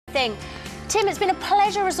thing. Tim, it's been a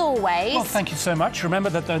pleasure as always. Well, thank you so much. Remember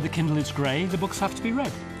that though the Kindle is grey, the books have to be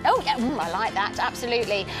read. Oh, yeah, I like that,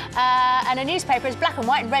 absolutely. And a newspaper is black and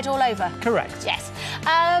white and red all over. Correct. Yes.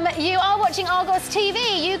 You are watching Argos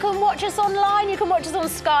TV. You can watch us online, you can watch us on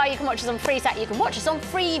Sky, you can watch us on Freesat, you can watch us on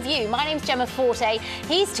Freeview. My name's Gemma Forte,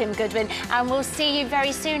 he's Tim Goodwin, and we'll see you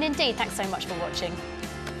very soon indeed. Thanks so much for watching.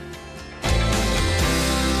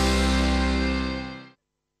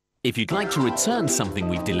 If you'd like to return something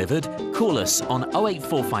we've delivered, call us on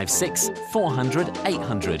 08456 400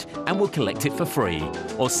 800 and we'll collect it for free.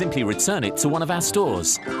 Or simply return it to one of our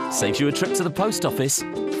stores. Saves you a trip to the post office.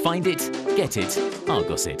 Find it, get it,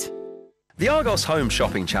 Argos it. The Argos Home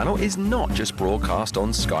Shopping channel is not just broadcast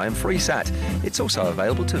on Sky and Freesat. It's also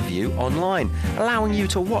available to view online, allowing you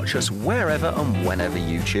to watch us wherever and whenever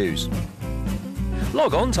you choose.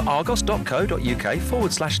 Log on to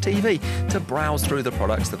argos.co.uk/TV to browse through the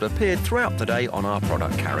products that have appeared throughout the day on our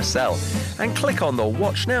product carousel and click on the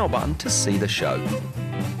Watch Now button to see the show.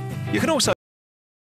 You can also